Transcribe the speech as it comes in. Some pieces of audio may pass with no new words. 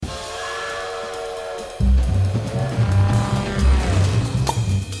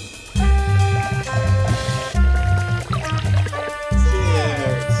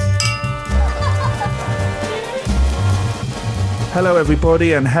Hello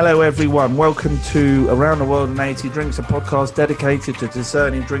everybody and hello everyone. Welcome to Around the World in 80 Drinks, a podcast dedicated to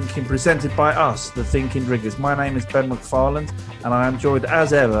discerning drinking, presented by us, the Thinking Drinkers. My name is Ben McFarland and I am joined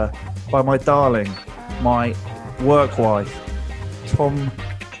as ever by my darling, my work wife, Tom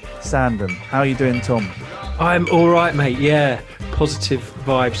Sandon. How are you doing, Tom? I'm all right, mate. Yeah, positive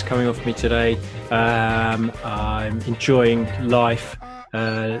vibes coming off me today. I'm enjoying life,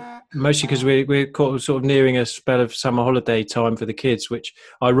 mostly because we're sort of nearing a spell of summer holiday time for the kids, which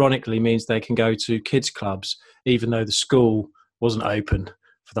ironically means they can go to kids clubs, even though the school wasn't open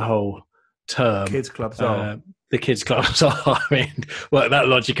for the whole term. Kids clubs are. The kids clubs are. I mean, work that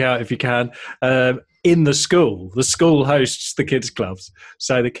logic out if you can. In the school hosts the kids clubs,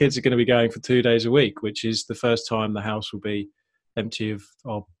 so the kids are going to be going for 2 days a week, which is the first time the house will be empty of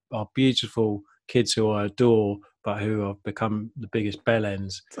our beautiful kids who I adore, but who have become the biggest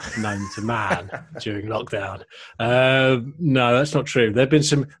bellends known to man during lockdown. No, that's not true. There have been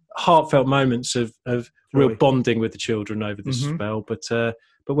some heartfelt moments of real bonding with the children over this spell, but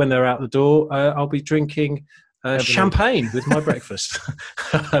when they're out the door, I'll be drinking champagne with my breakfast.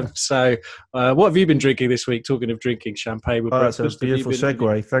 So what have you been drinking this week? Talking of drinking champagne with breakfast. That's a beautiful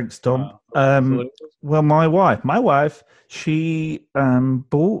segue. Thanks, Tom. Well, my wife, she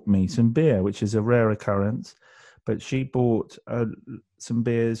bought me some beer, which is a rare occurrence, but she bought some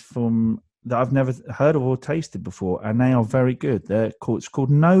beers that I've never heard of or tasted before, and they are very good. It's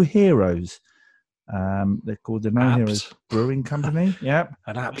called No Heroes. They're called the No Heroes Brewing Company. Yep.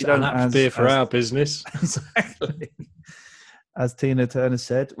 An apt beer for our business. Exactly. As Tina Turner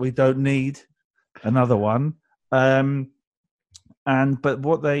said, we don't need another one. But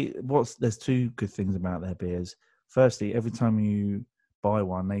there's two good things about their beers. Firstly, every time you buy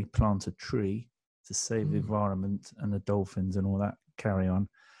one, they plant a tree to save the environment and the dolphins and all that carry on.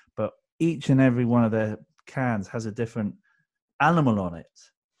 But each and every one of their cans has a different animal on it.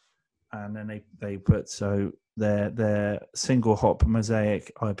 And then they put, so their single hop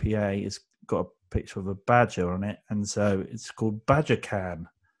mosaic IPA has got a picture of a badger on it, and so it's called Badger Can.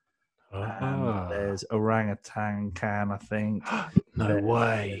 There's orangutan can, I think. No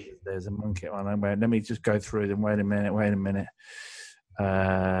way. There's a monkey one. Let me just go through them. Wait a minute.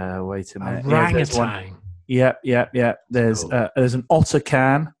 Orangutan. Yeah. There's an otter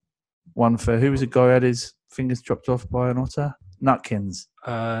can. One for who was a guy who had his fingers chopped off by an otter? Nutkins.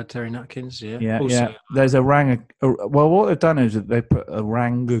 Terry Nutkins, yeah. Yeah. There's well, what they've done is they put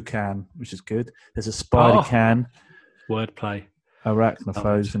orangutan, which is good. There's a spider can. Wordplay.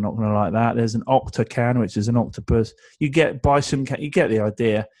 Arachnophobes are not going to like that. There's an octocan, which is an octopus. You get bison can. You get the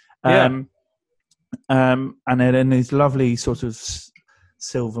idea. And then these lovely sort of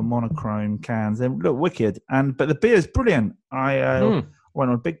silver monochrome cans. They look wicked. But the beer is brilliant. I went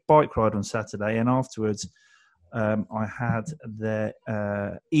on a big bike ride on Saturday, and afterwards I had their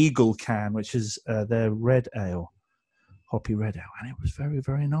Eagle can, which is their red ale, hoppy red ale, and it was very,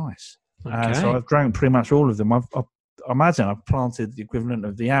 very nice. Okay. So I've drank pretty much all of them. I imagine I've planted the equivalent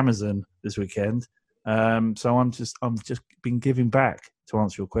of the Amazon this weekend. So I'm just been giving back, to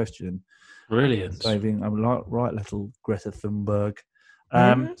answer your question. Brilliant. I'm like right little Greta Thunberg.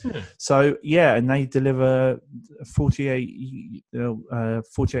 So yeah, and they deliver 48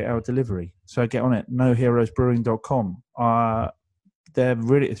 hour delivery. So get on it. NoHeroesBrewing.com.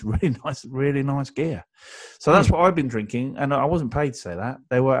 It's really nice gear. So that's what I've been drinking, and I wasn't paid to say that.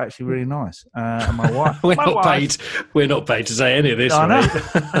 They were actually really nice. And my wife, we're not paid to say any of this. I know.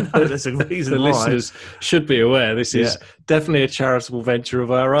 There's a reason the why. Listeners should be aware this is definitely a charitable venture of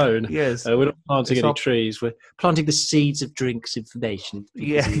our own. Yes, we're not planting any trees. We're planting the seeds of drinks information.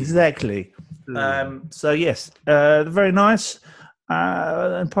 Yeah, exactly. So yes, very nice.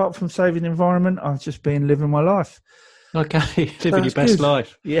 Apart from saving the environment, I've just been living my life. Okay, living your best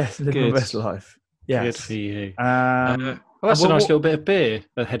life. Yes, living my best life. Yes. Good for you. Well, that's a nice little bit of beer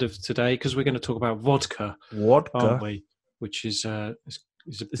ahead of today, because we're going to talk about vodka, aren't we? Which is a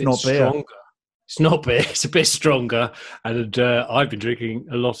bit not stronger. Beer. It's not beer. It's a bit stronger, and I've been drinking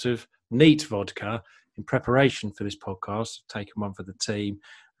a lot of neat vodka in preparation for this podcast. I've taken one for the team,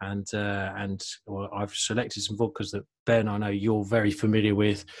 and I've selected some vodkas that, Ben, I know you're very familiar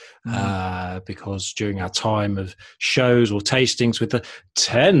with, because during our time of shows or tastings with the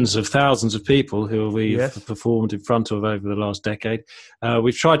tens of thousands of people who we've performed in front of over the last decade,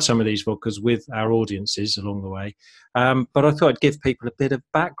 we've tried some of these vodkas with our audiences along the way. But I thought I'd give people a bit of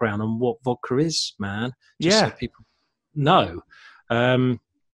background on what vodka is, man. So people know.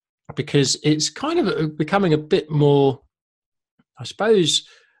 Because it's kind of becoming a bit more, I suppose,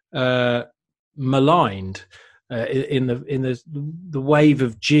 maligned in the wave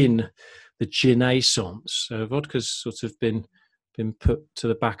of gin, the ginaissance. Vodka's sort of been been put to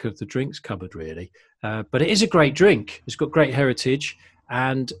the back of the drinks cupboard, really. But it is a great drink. It's got great heritage.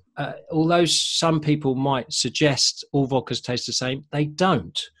 And although some people might suggest all vodkas taste the same, they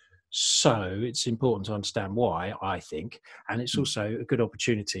don't. So it's important to understand why, I think. And it's also a good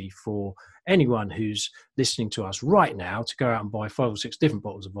opportunity for anyone who's listening to us right now to go out and buy 5 or 6 different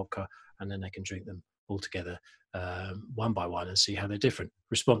bottles of vodka, and then they can drink them all together one by one and see how they're different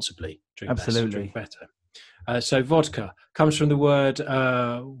responsibly. Drink Absolutely. less, drink better. So vodka comes from the word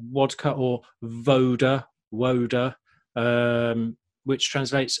vodka or voda, which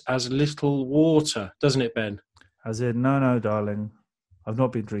translates as little water, doesn't it, Ben? As in, no, darling, I've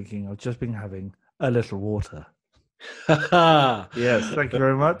not been drinking. I've just been having a little water. Yes, thank you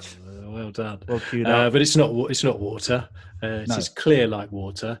very much. Well done. Well queued up. But it's not water. No. It's clear like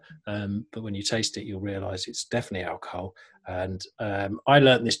water. But when you taste it, you'll realise it's definitely alcohol. And I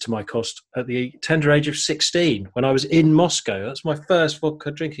learnt this to my cost at the tender age of 16 when I was in Moscow. That's my first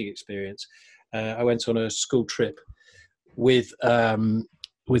vodka drinking experience. I went on a school trip with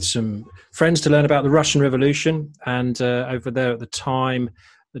some friends to learn about the Russian Revolution. And over there at the time,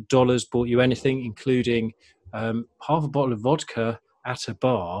 the dollars bought you anything, including half a bottle of vodka at a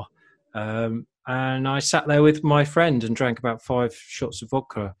bar. And I sat there with my friend and drank about 5 shots of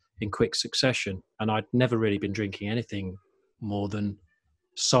vodka in quick succession. And I'd never really been drinking anything more than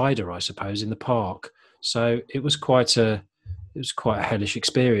cider, I suppose, in the park. So it was quite a hellish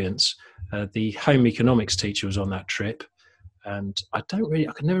experience. The home economics teacher was on that trip, and I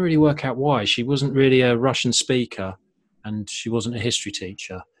could never really work out why. She wasn't really a Russian speaker, and she wasn't a history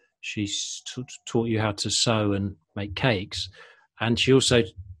teacher. She taught you how to sew and make cakes, and she also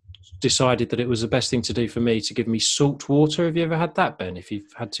decided that it was the best thing to do for me to give me salt water. Have you ever had that, Ben? If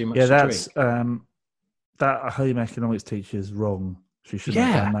you've had too much to drink? That home economics teacher is wrong. She shouldn't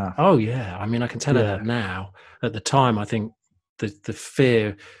have done that. Oh yeah. I mean, I can tell her that now. At the time, I think the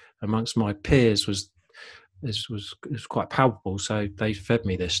fear amongst my peers was quite palpable. So they fed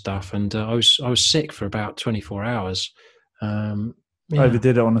me this stuff, and I was sick for about 24 hours.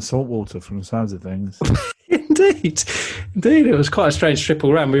 Overdid it on the salt water from the sounds of things. Indeed. It was quite a strange trip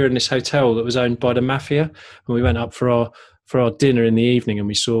all around. We were in this hotel that was owned by the mafia, and we went up for our dinner in the evening, and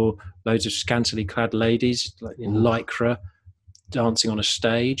we saw loads of scantily clad ladies like in lycra dancing on a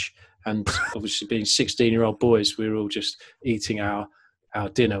stage. And obviously, being 16-year-old boys, we were all just eating our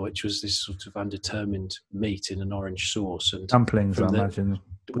dinner, which was this sort of undetermined meat in an orange sauce and dumplings. I imagine.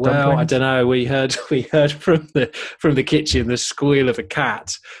 Well, I don't know. We heard from the kitchen the squeal of a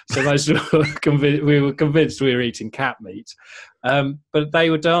cat. So most of us we were convinced we were eating cat meat. But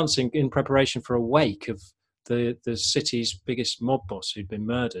they were dancing in preparation for a wake of the city's biggest mob boss who'd been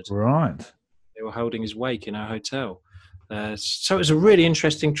murdered. Right. They were holding his wake in our hotel. So it was a really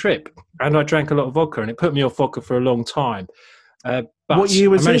interesting trip, and I drank a lot of vodka, and it put me off vodka for a long time. But what year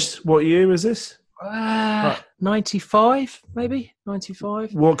was this? 95, maybe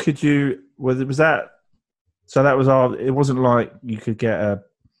 95. What could you? Was that? So that was our. It wasn't like you could get a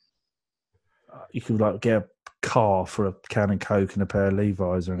car for a can of Coke and a pair of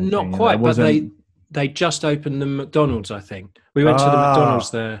Levi's or anything. Not quite, but they just opened the McDonald's. I think we went to the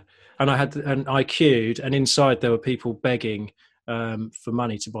McDonald's there, and I queued, and inside there were people begging for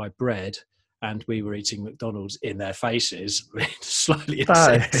money to buy bread. And we were eating McDonald's in their faces. Slightly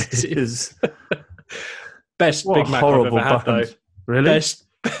insensitive. Best Big Mac I've ever had, though. Really?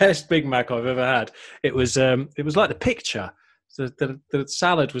 Best Big Mac I've ever had. It was like the picture. The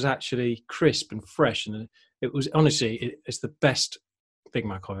salad was actually crisp and fresh, and it was honestly it's the best Big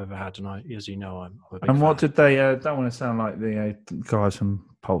Mac I've ever had. And as you know, I'm a big fan. What did they? Don't want to sound like the guys from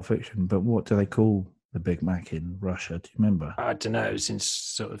Pulp Fiction, but what do they call the Big Mac in Russia? Do you remember? I don't know. It's in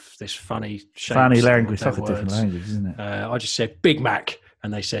sort of this funny shape. Funny language. It's like a different language, isn't it? I just said Big Mac,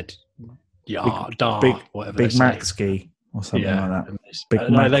 and they said whatever. Big Mac ski or something like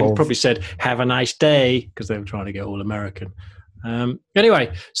that. They probably said "Have a nice day" because they were trying to get all American.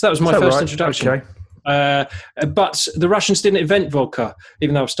 Anyway, so that was my first introduction. Okay. But the Russians didn't invent vodka,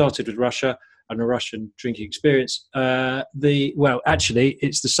 even though I've started with Russia and a Russian drinking experience. Actually,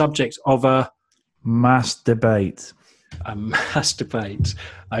 it's the subject of a mass debate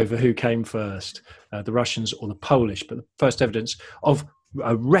over who came first, the Russians or the Polish. But the first evidence of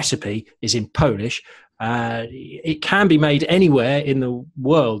a recipe is in Polish. It can be made anywhere in the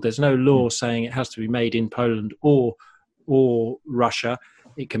world. There's no law saying it has to be made in Poland or Russia.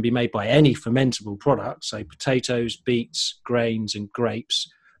 It can be made by any fermentable product, say potatoes, beets, grains, and grapes.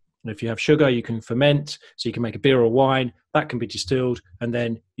 And if you have sugar, you can ferment, so you can make a beer or wine. That can be distilled, and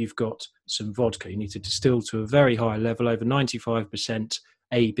then you've got some vodka. You need to distill to a very high level, over 95%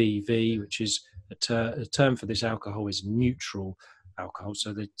 ABV, which is a term for this alcohol is neutral alcohol.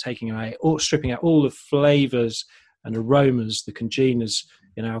 So they're taking away or stripping out all the flavors and aromas, the congeners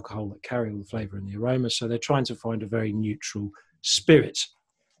in alcohol that carry all the flavor and the aroma. So they're trying to find a very neutral spirit.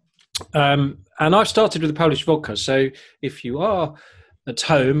 And I've started with the Polish vodka. So if you are at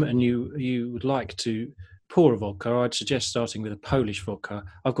home and you would like to pour a vodka, I'd suggest starting with a Polish vodka.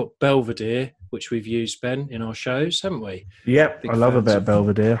 I've got Belvedere, which we've used, Ben, in our shows, haven't we? Yep, I love a bit of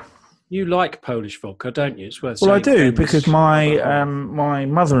Belvedere. You like Polish vodka, don't you? It's worth Well, I saying do, because my my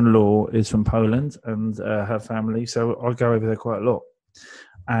mother-in-law is from Poland, and her family, so I go over there quite a lot.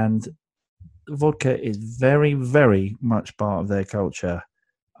 And vodka is very, very much part of their culture.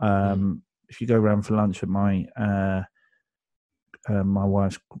 If you go around for lunch at my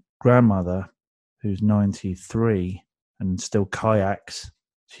wife's grandmother, who's 93 and still kayaks,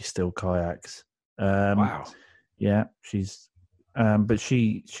 she still kayaks. Wow. Yeah, she's. But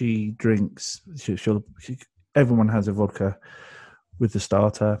she drinks. Everyone has a vodka with the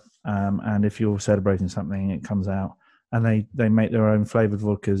starter, and if you're celebrating something, it comes out, and they make their own flavored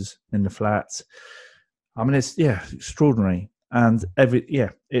vodkas in the flats. I mean, it's extraordinary, and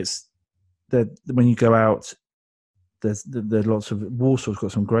it's that when you go out, there's lots of Warsaw's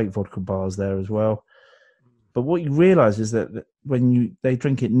got some great vodka bars there as well. But what you realise is that when they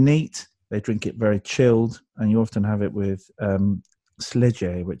drink it neat. They drink it very chilled, and you often have it with sledge,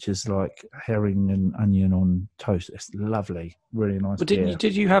 which is like herring and onion on toast. It's lovely, really nice. But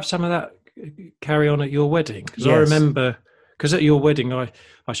did you have some of that carry on at your wedding? Because yes. I remember, because at your wedding, I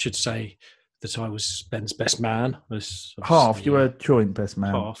should say that I was Ben's best man. Half, you were joint best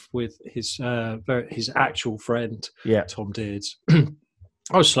man. Half with his actual friend, Tom Deards.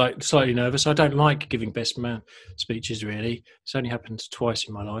 I was slightly nervous. I don't like giving best man speeches, really. It's only happened twice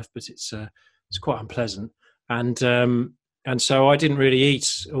in my life, but it's quite unpleasant. And so I didn't really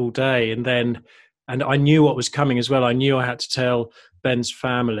eat all day. And I knew what was coming as well. I knew I had to tell Ben's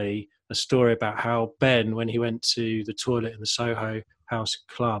family a story about how Ben, when he went to the toilet in the Soho House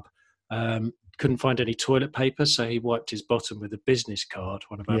Club, couldn't find any toilet paper, so he wiped his bottom with a business card,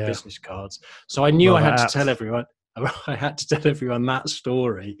 one of our business cards. So I knew I had to tell everyone. I had to tell everyone that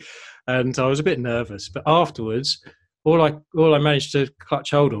story, and I was a bit nervous. But afterwards, all I managed to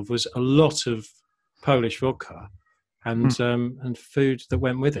clutch hold of was a lot of Polish vodka and food that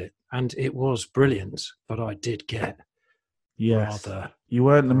went with it, and it was brilliant. But I did get you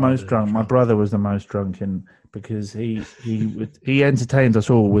weren't the most drunk. My brother was the most drunk, because he entertained us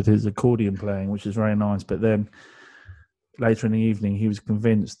all with his accordion playing, which is very nice. But then later in the evening, he was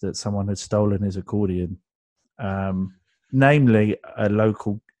convinced that someone had stolen his accordion. Namely a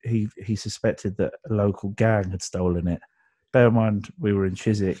local, he suspected that a local gang had stolen it. Bear in mind, we were in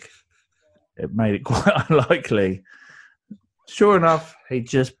Chiswick. It made it quite unlikely. Sure enough,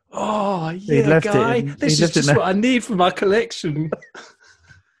 he'd left it. This is just what I need for my collection.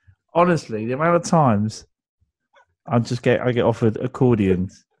 Honestly, the amount of times I get offered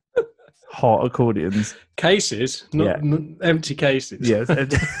accordions, hot accordions, cases, not empty cases. Yes.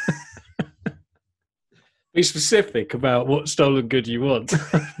 Be specific about what stolen good you want.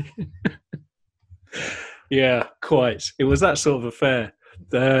 Yeah, quite. It was that sort of affair.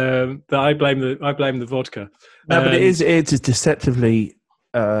 That I blame the vodka. No, but it's deceptively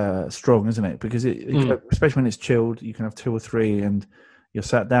strong, isn't it? Because especially when it's chilled, you can have 2 or 3, and you're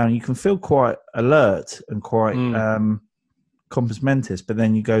sat down. You can feel quite alert and quite compos mentis, but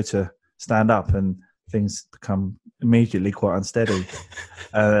then you go to stand up, and things become immediately quite unsteady.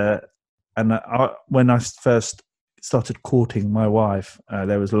 And when I first started courting my wife,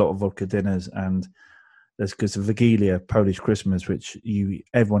 there was a lot of vodka dinners, and there's because of Vigilia, Polish Christmas, which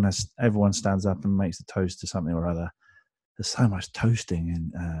everyone stands up and makes a toast to something or other. There's so much toasting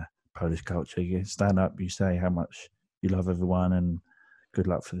in Polish culture. You stand up, you say how much you love everyone and good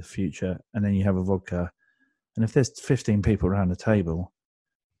luck for the future, and then you have a vodka. And if there's 15 people around the table,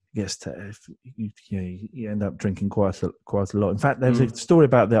 you end up drinking quite a lot. In fact, there's a story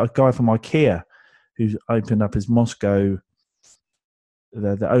about the guy from IKEA who opened up his Moscow.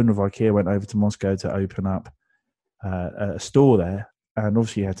 The owner of IKEA went over to Moscow to open up a store there, and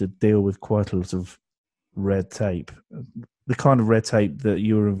obviously he had to deal with quite a lot of red tape, the kind of red tape that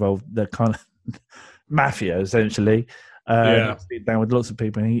you were involved, the kind of mafia essentially. Down with lots of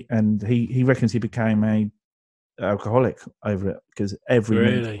people, and he reckons he became a alcoholic over it, because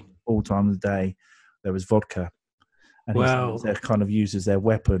all time of the day there was vodka, and they're kind of used as their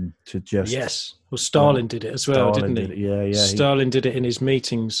weapon to just Stalin did it as well, didn't he? Stalin did it in his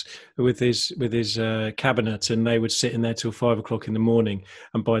meetings with his cabinet, and they would sit in there till 5 o'clock in the morning,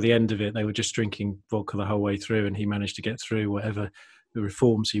 and by the end of it they were just drinking vodka the whole way through, and he managed to get through whatever the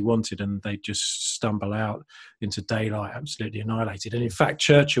reforms he wanted, and they just stumble out into daylight, absolutely annihilated. And in fact,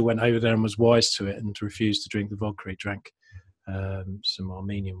 Churchill went over there and was wise to it and refused to drink the vodka. He drank some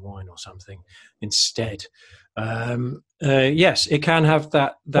Armenian wine or something instead. Yes, it can have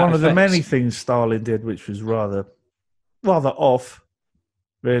that One effect. of the many things Stalin did, which was rather off,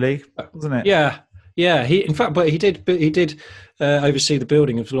 really, wasn't it? Yeah. He did oversee the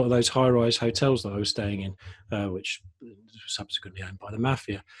building of a lot of those high-rise hotels that I was staying in, which was subsequently owned by the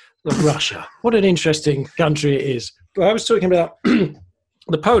mafia. Look, Russia, what an interesting country it is. But I was talking about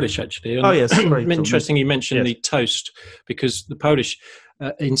the Polish, actually. Oh, yes. Interesting you mentioned the toast, because the Polish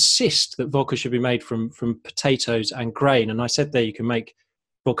insist that vodka should be made from potatoes and grain. And I said there you can make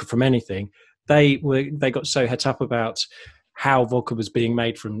vodka from anything. They got so het up about how vodka was being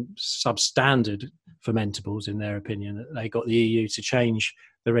made from substandard fermentables, in their opinion, that they got the EU to change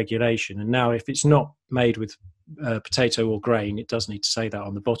the regulation. And now if it's not made with potato or grain, it does need to say that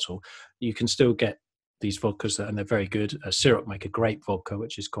on the bottle. You can still get these vodkas, and they're very good. Ciroc make a great vodka,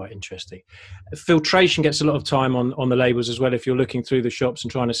 which is quite interesting. Filtration gets a lot of time on the labels as well. If you're looking through the shops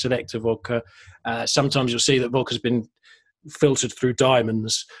and trying to select a vodka, sometimes you'll see that vodka's been filtered through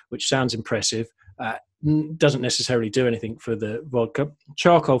diamonds, which sounds impressive. Doesn't necessarily do anything for the vodka.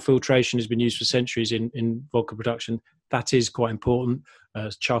 Charcoal filtration has been used for centuries in vodka production. That is quite important.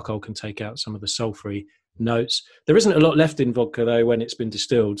 Charcoal can take out some of the sulfury notes. There isn't a lot left in vodka, though, when it's been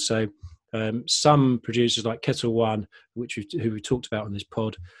distilled. So some producers like Kettle One, who we talked about on this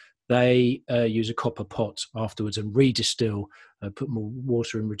pod, they use a copper pot afterwards and redistill, put more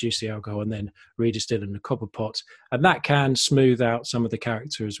water and reduce the alcohol, and then redistill in a copper pot. And that can smooth out some of the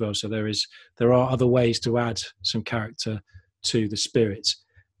character as well. So there are other ways to add some character to the spirits.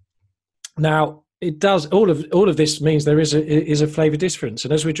 Now, it does all of this means there is a flavour difference.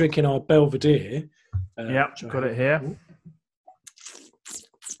 And as we're drinking our Belvedere, got it here.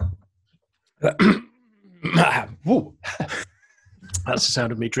 That's the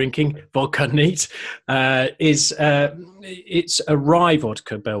sound of me drinking vodka neat. It's a rye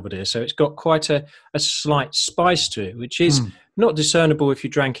vodka Belvedere, so it's got quite a slight spice to it, which is not discernible if you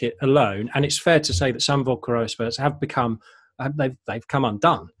drank it alone. And it's fair to say that some vodka experts have come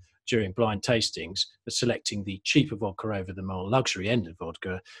undone during blind tastings for selecting the cheaper vodka over the more luxury end of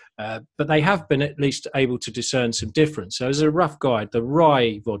vodka. But they have been at least able to discern some difference. So as a rough guide, the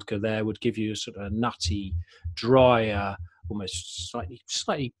rye vodka there would give you a sort of nutty, drier, almost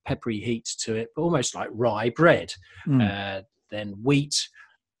slightly peppery heat to it, but almost like rye bread. Then wheat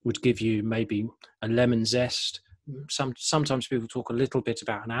would give you maybe a lemon zest. Sometimes people talk a little bit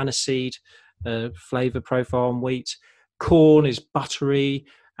about an aniseed flavour profile on wheat. Corn is buttery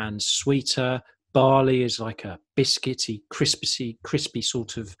and sweeter. Barley is like a biscuity, crispy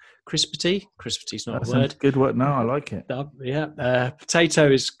sort of crispity. Crispity is not a word. Good word. No, I like it. Potato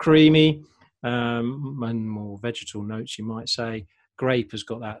is creamy. And more vegetal notes, you might say. Grape has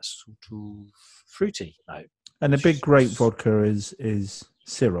got that sort of fruity note. And the big grape vodka is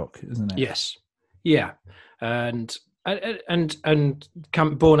Ciroc, isn't it? Yes, yeah, and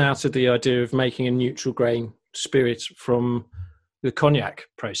born out of the idea of making a neutral grain spirit from the cognac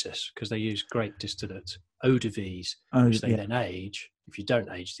process, because they use grape distillate eau de vie, which they then age. If you don't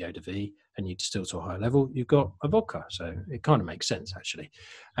age the eau de vie and you distill to a higher level, you've got a vodka. So it kind of makes sense, actually.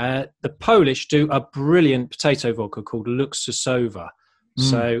 The Polish do a brilliant potato vodka called Luksusowa.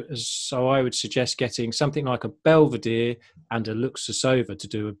 So I would suggest getting something like a Belvedere and a Luksusowa to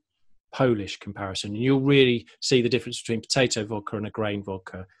do a Polish comparison. And you'll really see the difference between potato vodka and a grain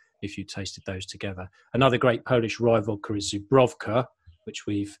vodka if you tasted those together. Another great Polish rye vodka is Zubrowka, which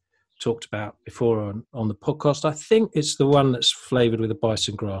we've talked about before on the podcast. I think it's the one that's flavoured with a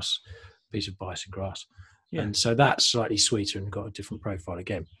piece of bison grass. Yeah. And so that's slightly sweeter and got a different profile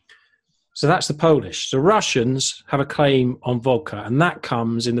again. So that's the Polish. The Russians have a claim on vodka, and that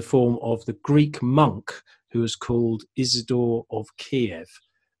comes in the form of the Greek monk who was called Isidore of Kiev.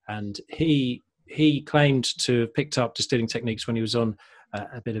 And he claimed to have picked up distilling techniques when he was on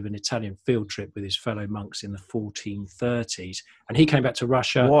a bit of an Italian field trip with his fellow monks in the 1430s. And he came back to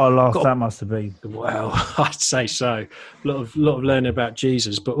Russia. What a laugh that must have been. Well, I'd say so. A lot of learning about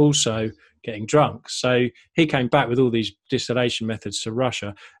Jesus, but also getting drunk. So he came back with all these distillation methods to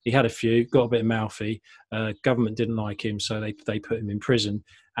Russia. He had a few, got a bit mouthy. Government didn't like him, so they put him in prison.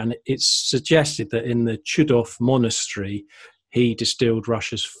 And it's suggested that in the Chudov monastery, he distilled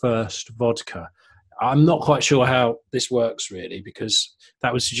Russia's first vodka. I'm not quite sure how this works, really, because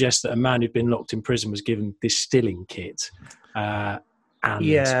that would suggest that a man who'd been locked in prison was given distilling kit.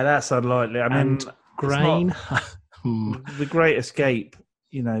 That's unlikely. I mean, grain. The Great Escape,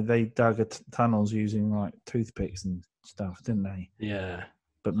 they dug tunnels using like toothpicks and stuff, didn't they? Yeah.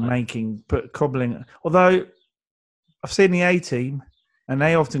 But cobbling. Although I've seen the A team, and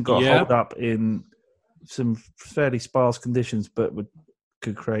they often got holed up in some fairly sparse conditions, but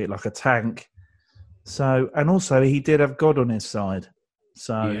could create like a tank. So, and also he did have God on his side.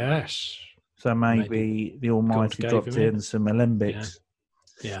 So yes. So maybe the Almighty dropped in some Olympics.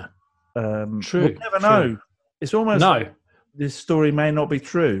 Yeah. True. We'll never know. It's almost like this story may not be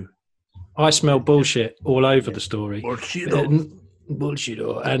true. I smell bullshit all over the story. Bullshit.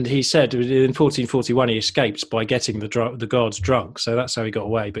 And he said in 1441 he escaped by getting the guards drunk. So that's how he got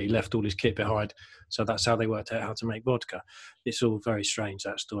away, but he left all his kit behind. So that's how they worked out how to make vodka. It's all very strange,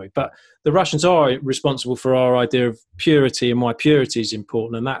 that story. But the Russians are responsible for our idea of purity and why purity is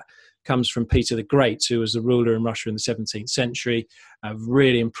important. And that comes from Peter the Great, who was the ruler in Russia in the 17th century, a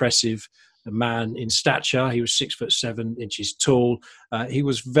really impressive man in stature. He was 6'7" tall. He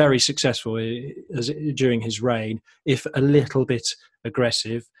was very successful during his reign, if a little bit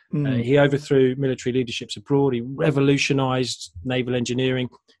aggressive. He overthrew military leaderships abroad. He revolutionized naval engineering.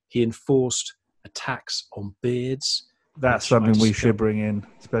 He enforced a tax on beards. That's something we should bring in,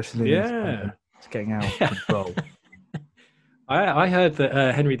 especially it's getting out of control. I heard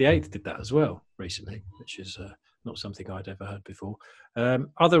that Henry VIII did that as well recently, which is not something I'd ever heard before.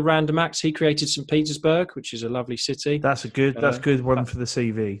 Other random acts, he created St. Petersburg, which is a lovely city. That's a good one for the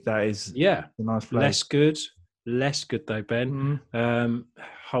CV. That is a nice place. Less good though, Ben.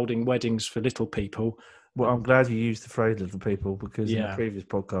 Holding weddings for little people. Well, I'm glad you used the phrase "little people" because in the previous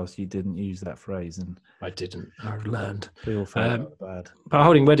podcast you didn't use that phrase, and I didn't. I learned. We all felt bad. But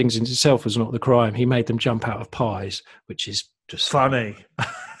holding weddings in itself was not the crime. He made them jump out of pies, which is just funny.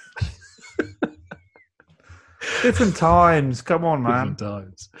 Different times. Come on, man.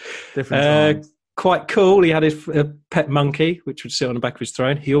 Different times. Quite cool. He had a pet monkey, which would sit on the back of his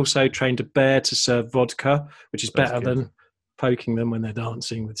throne. He also trained a bear to serve vodka, which is better than poking them when they're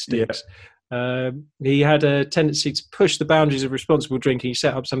dancing with sticks. Yeah. He had a tendency to push the boundaries of responsible drinking. He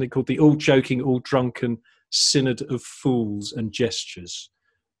set up something called the All Joking, All Drunken Synod of Fools and Gestures.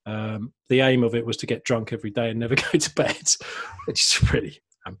 The aim of it was to get drunk every day and never go to bed, which is a pretty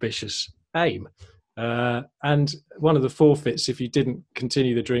ambitious aim. And one of the forfeits, if you didn't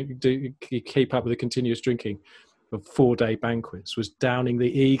continue the drink, keep up with the continuous drinking of 4-day banquets, was downing the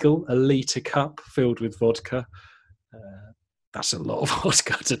Eagle, a litre cup filled with vodka. That's a lot of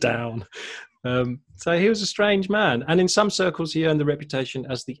vodka to down. So he was a strange man. And in some circles, he earned the reputation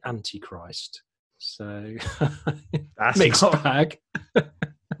as the Antichrist. So that's mixed bag.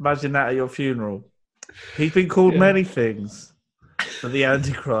 Imagine that at your funeral. He's been called many things, but the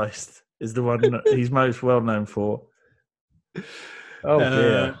Antichrist is the one that he's most well known for. Oh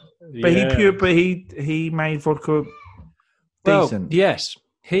dear! But he made vodka decent. Well, yes.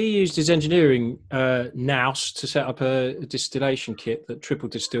 He used his engineering nous to set up a distillation kit that triple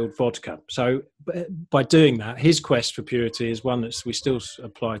distilled vodka. So by doing that, his quest for purity is one that we still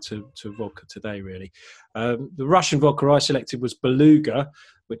apply to vodka today, really. The Russian vodka I selected was Beluga,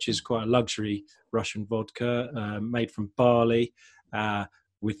 which is quite a luxury Russian vodka made from barley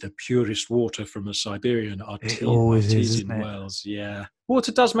with the purest water from a Siberian artesian wells. Yeah.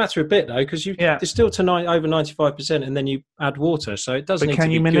 Water does matter a bit, though, because you distill to over 95% and then you add water, so it doesn't. But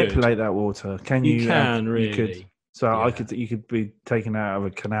can you manipulate that water? Can you? You can really. You could be taken out of a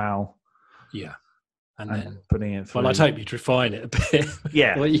canal. Yeah, and then putting it through. Well, I'd hope you'd refine it a bit.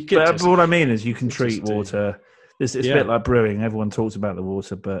 Yeah, well, but what I mean is you can treat water. It's a bit like brewing. Everyone talks about the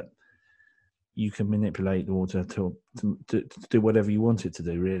water, but you can manipulate the water to do whatever you want it to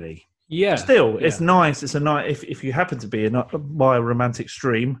do, really. Yeah. Still, it's nice. It's a nice. If you happen to be by a romantic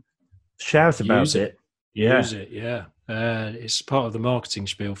stream, shout about it. Use it. Yeah. It's part of the marketing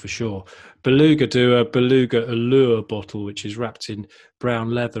spiel for sure. Beluga do a Beluga Allure bottle, which is wrapped in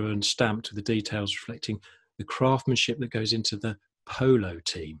brown leather and stamped with the details reflecting the craftsmanship that goes into the polo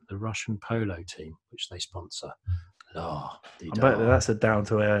team, the Russian polo team, which they sponsor. I bet that's a down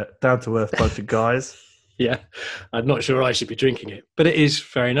to earth bunch of guys. Yeah, I'm not sure I should be drinking it, but it is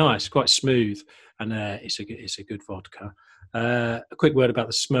very nice, quite smooth, and it's a good vodka. A quick word about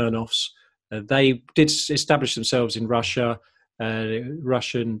the Smirnoffs. They did establish themselves in Russia.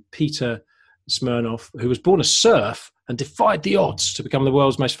 Russian Peter Smirnoff, who was born a serf and defied the odds to become the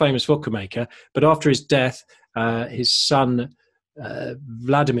world's most famous vodka maker, but after his death, his son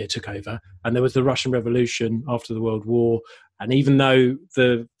Vladimir took over, and there was the Russian Revolution after the World War. And even though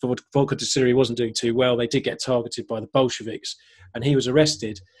the vodka distillery wasn't doing too well, they did get targeted by the Bolsheviks, and he was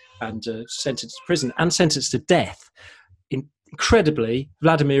arrested and sentenced to prison and sentenced to death. Incredibly,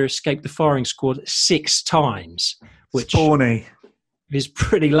 Vladimir escaped the firing squad 6 times. Spawny. is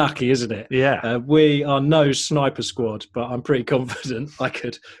pretty lucky, isn't it? Yeah. We are no sniper squad, but I'm pretty confident I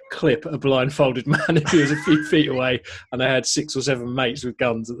could clip a blindfolded man if he was a few feet away and I had 6 or 7 mates with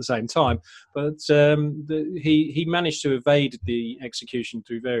guns at the same time. But he managed to evade the execution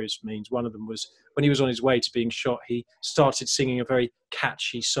through various means. One of them was when he was on his way to being shot, he started singing a very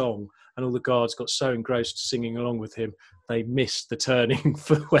catchy song, and all the guards got so engrossed singing along with him, they missed the turning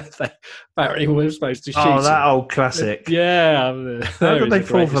for where they apparently were supposed to shoot him. Oh, that old classic. Yeah. How did they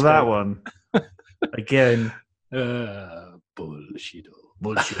fall for that one? Again. Bullshit.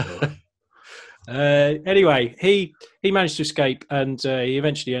 Anyway, he managed to escape, and he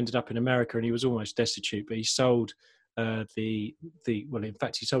eventually ended up in America, and he was almost destitute, but he sold he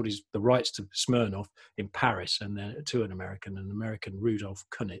sold the rights to Smirnoff in Paris and then to an American Rudolf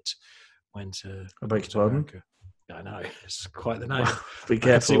Kunitz went to America. I know, it's quite the name. Be careful.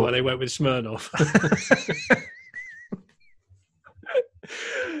 I can see why they went with Smirnoff.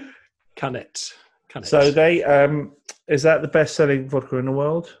 Kunitz. So they is that the best-selling vodka in the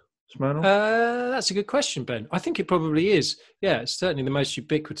world, Smirnoff? That's a good question, Ben. I think it probably is. Yeah, it's certainly the most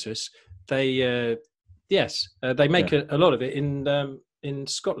ubiquitous. They they make a lot of it in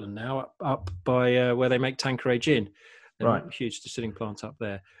Scotland now, up by where they make Tanqueray gin. Right, huge distilling plant up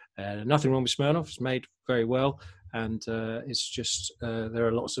there. Nothing wrong with Smirnoff. It's made very well, and it's just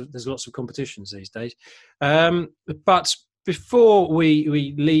there's lots of competitions these days. But before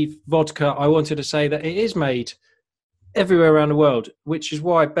we leave vodka, I wanted to say that it is made everywhere around the world, which is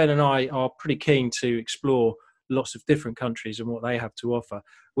why Ben and I are pretty keen to explore lots of different countries and what they have to offer.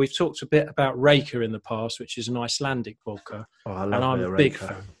 We've talked a bit about Reka in the past, which is an Icelandic vodka. Oh, I love and I'm a big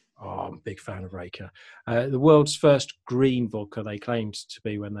fan. I'm a big fan of Reka. The world's first green vodka, they claimed to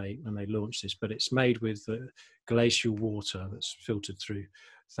be when they launched this, but it's made with glacial water that's filtered through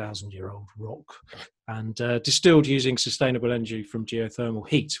 1,000-year-old rock and distilled using sustainable energy from geothermal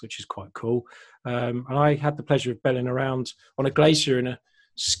heat, which is quite cool. And I had the pleasure of belling around on a glacier in a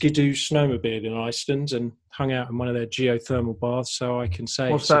Skidoo snowmobile in Iceland and hung out in one of their geothermal baths, so I can say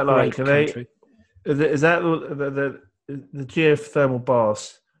what's it's that a like? great country. Is that the geothermal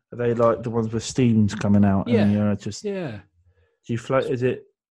baths? Are they like the ones with steams coming out? Yeah. And you're just Yeah. Do you float? Is it?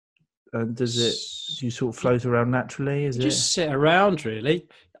 Do you sort of float around naturally? Just sit around, really.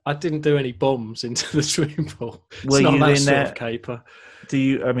 I didn't do any bombs into the swimming pool. Were it's not you that in sort there? of caper.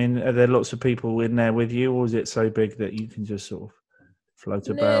 Are there lots of people in there with you, or is it so big that you can just sort of float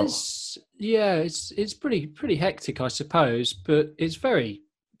about? It's pretty hectic, I suppose, but it's very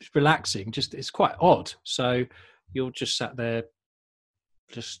relaxing. Just it's quite odd. So you're just sat there,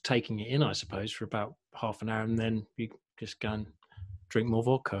 just taking it in, I suppose, for about half an hour, and then you just go and drink more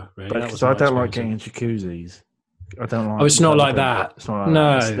vodka. Really, because I don't like getting in jacuzzis. I don't like. Oh, it's not like that. It's not like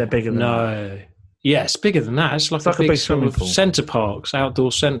no, that. They're bigger than that. Yeah, it's bigger than that. It's like a big sort of centre parks,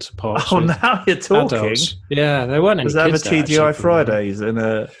 outdoor centre parks. Oh, now you're talking. Adults. Yeah, there weren't any Does that kids have a TGI Fridays and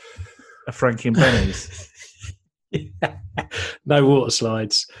a Frankie and Benny's? Yeah. No water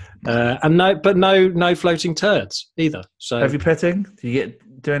slides, and no floating turds either. So, heavy petting? Do you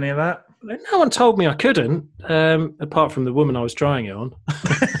do any of that? No one told me I couldn't, apart from the woman I was trying it on.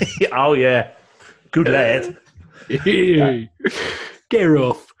 Oh yeah, good lad. Get her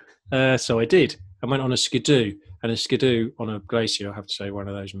off. So I did. I went on a skidoo, and a skidoo on a glacier, I have to say, one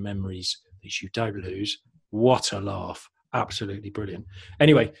of those memories that you don't lose. What a laugh. Absolutely brilliant.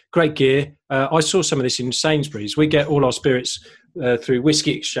 Anyway, great gear. I saw some of this in Sainsbury's. We get all our spirits through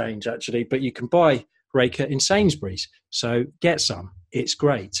Whiskey Exchange, actually, but you can buy Reka in Sainsbury's. So get some. It's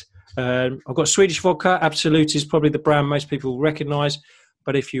great. I've got Swedish vodka. Absolut is probably the brand most people recognise.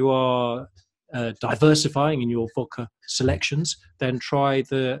 But if you are diversifying in your vodka selections, then try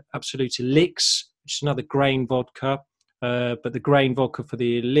the Absolut Elix, which is another grain vodka. But the grain vodka for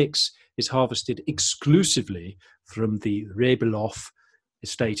the Elix is harvested exclusively from the Rebeloff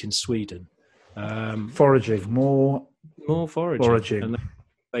estate in Sweden. Foraging, more foraging. And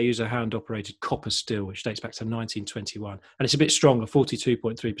they use a hand-operated copper still, which dates back to 1921. And it's a bit stronger,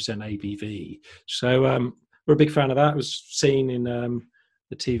 42.3% ABV. So we're a big fan of that. It was seen in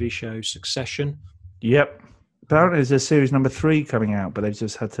the TV show Succession. Yep. Apparently there's a series number 3 coming out, but they've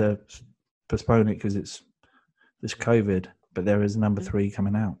just had to postpone it because it's this COVID. But there is number 3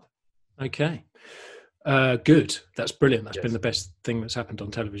 coming out. Okay. Good. That's brilliant. That's been the best thing that's happened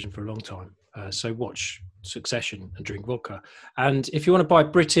on television for a long time. So watch Succession and drink vodka. And if you want to buy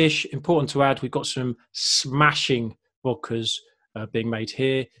British, important to add, we've got some smashing vodkas being made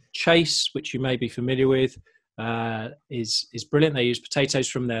here. Chase, which you may be familiar with, is brilliant. They use potatoes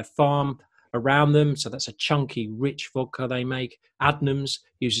from their farm around them, so that's a chunky, rich vodka they make. Adnams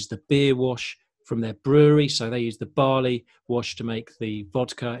uses the beer wash from their brewery. So they use the barley wash to make the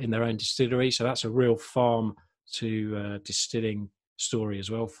vodka in their own distillery. So that's a real farm to distilling story as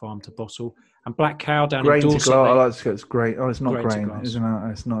well, farm to bottle. And Black Cow down in Grain to Dorset. glass. I like to go. It's great. Oh, it's not Grain to grain, glass. isn't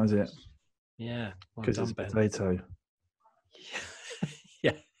it? It's not, is it? Yeah, well Because done, it's Ben. potato.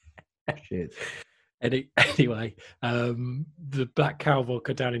 Yeah. Shit. Anyway, the Black Cow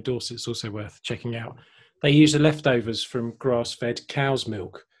vodka down in Dorset is also worth checking out. They use the leftovers from grass-fed cow's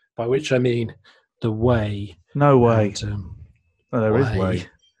milk, by which I mean the whey. No way. And, There is whey.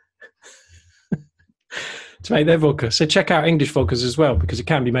 To make their vodka. So check out English vodkas as well, because it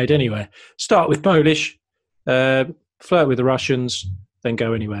can be made anywhere. Start with Polish, flirt with the Russians, then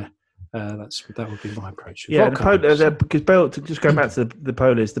go anywhere. That would be my approach. Yeah, because just going back to the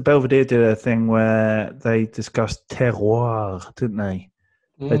Polish, the Belvedere did a thing where they discussed terroir, didn't they?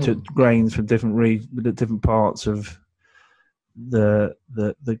 They took grains from different parts of the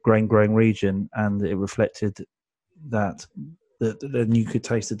grain growing region, and it reflected that then you could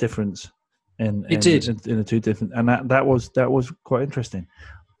taste the difference in the two different, and that was quite interesting.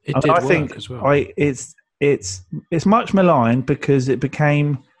 I think as well. It's much maligned because it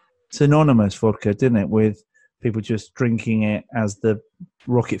became synonymous vodka, didn't it, with people just drinking it as the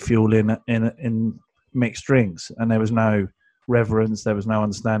rocket fuel in mixed drinks, and there was no reverence, there was no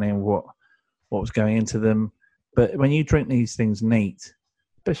understanding of what was going into them. But when you drink these things neat,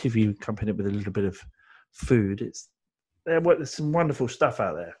 especially if you accompany it with a little bit of food, there's some wonderful stuff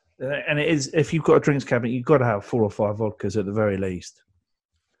out there. And it is, if you've got a drinks cabinet, you've got to have 4 or 5 vodkas at the very least.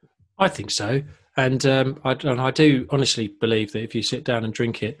 I think so. And I do honestly believe that if you sit down and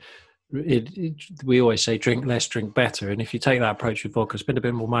drink it, we always say drink less, drink better. And if you take that approach with vodka, spend a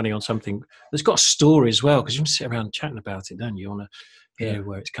bit more money on something that's got a story as well, because you want to sit around chatting about it, don't you? You want to hear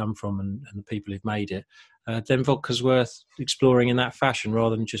where it's come from and the people who've made it. Then vodka's worth exploring in that fashion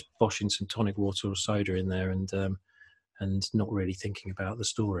rather than just boshing some tonic water or soda in there and not really thinking about the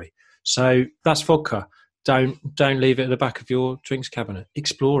story. So that's vodka. Don't leave it at the back of your drinks cabinet.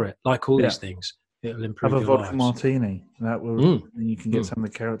 Explore it, like all these things. It'll improve your lives. Have a vodka martini. That will, and you can get some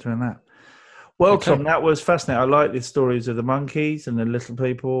of the character in that. Well, okay. Tom, that was fascinating. I like the stories of the monkeys and the little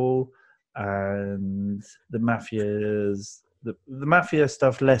people and the mafias. The mafia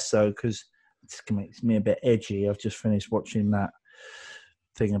stuff less so, because it makes me a bit edgy. I've just finished watching that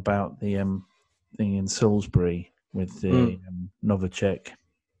thing about the thing in Salisbury with the Novacek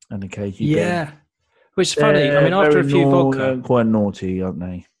and the KGB. Yeah, which is funny. I mean, after a few vodka, quite naughty, aren't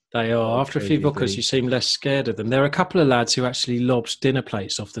they? They are. After a few vodkas, you seem less scared of them. There are a couple of lads who actually lobbed dinner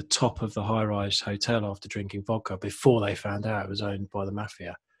plates off the top of the high-rise hotel after drinking vodka before they found out it was owned by the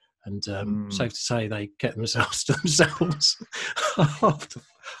mafia. And safe to say, they kept themselves to themselves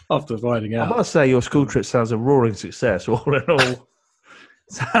after finding out. I must say, your school trip sounds a roaring success, all in all.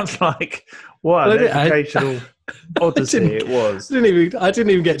 Sounds like what an educational odyssey it was. I didn't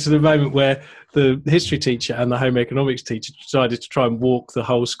even get to the moment where the history teacher and the home economics teacher decided to try and walk the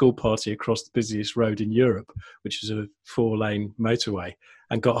whole school party across the busiest road in Europe, which is a 4-lane motorway,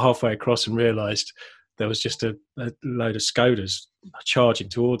 and got halfway across and realised there was just a load of Skodas charging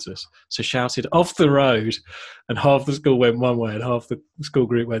towards us. So shouted off the road, and half the school went one way and half the school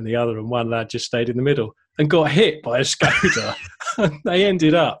group went the other, and one lad just stayed in the middle and got hit by a Skoda. They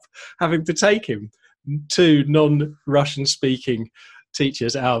ended up having to take him. 2 non-Russian speaking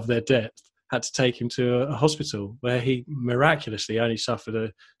teachers out of their depth had to take him to a hospital where he miraculously only suffered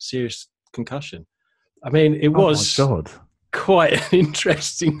a serious concussion. I mean, it was quite an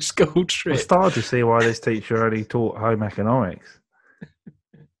interesting school trip. I started to see why this teacher only taught home economics.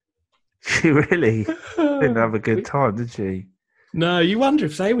 She really didn't have a good time, did she? No, you wonder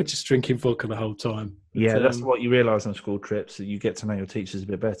if they were just drinking vodka the whole time. Yeah, that's what you realise on school trips, that you get to know your teachers a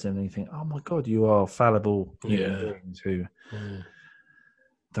bit better, and you think, oh my God, you are fallible human beings who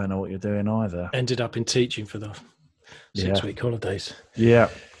don't know what you're doing either. Ended up in teaching for the 6-week holidays. Yeah.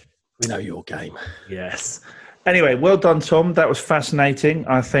 We know your game. Yes. Anyway, well done, Tom. That was fascinating.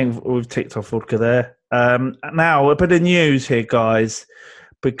 I think we've ticked off vodka there. Now, a bit of news here, guys,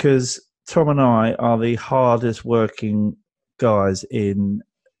 because Tom and I are the hardest working guys in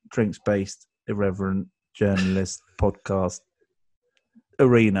drinks-based, irreverent journalist podcast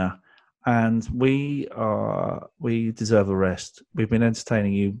arena, and we deserve a rest. We've been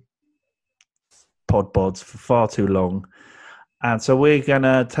entertaining you podbods for far too long, and so we're going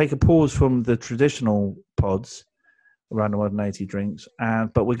to take a pause from the traditional pods around the 180 drinks,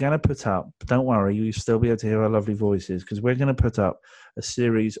 but we're going to put up, don't worry, you'll still be able to hear our lovely voices, because we're going to put up a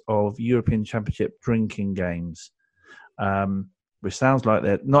series of European Championship drinking games, which sounds like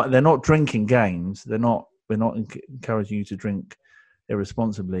they're not drinking games. We're not encouraging you to drink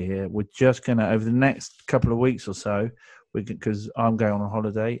irresponsibly here. We're just going to, over the next couple of weeks or so, because I'm going on a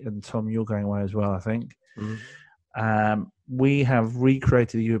holiday and Tom, you're going away as well, I think. We have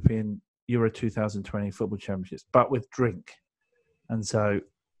recreated the European Euro 2020 football championships, but with drink. And so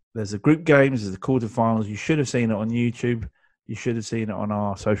there's the group games, there's the quarterfinals. You should have seen it on YouTube. You should have seen it on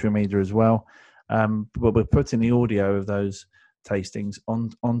our social media as well. But we're putting the audio of those tastings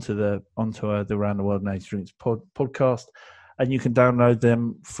onto the Around the World Nature Drinks podcast, and you can download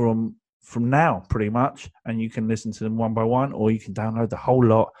them from now pretty much, and you can listen to them one by one, or you can download the whole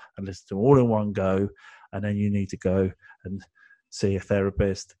lot and listen to them all in one go, and then you need to go and see a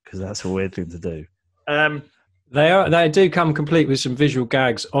therapist because that's a weird thing to do. They do come complete with some visual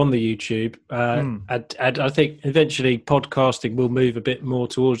gags on the YouTube, and I think eventually podcasting will move a bit more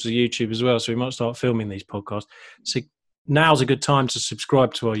towards the YouTube as well. So we might start filming these podcasts. So now's a good time to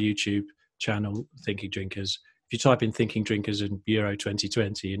subscribe to our YouTube channel, Thinking Drinkers. If you type in Thinking Drinkers and Euro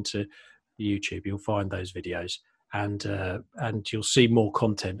 2020 into YouTube, you'll find those videos, and you'll see more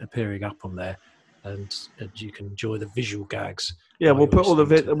content appearing up on there, and you can enjoy the visual gags. Yeah, we'll put all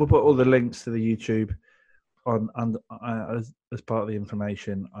the links to the YouTube as part of the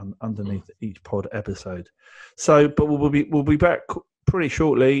information underneath each pod episode. So, but we'll be back pretty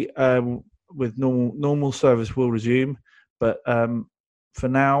shortly with normal service will resume. But for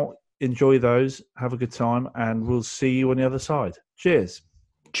now, enjoy those, have a good time, and we'll see you on the other side. Cheers.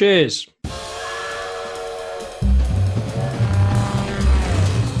 Cheers.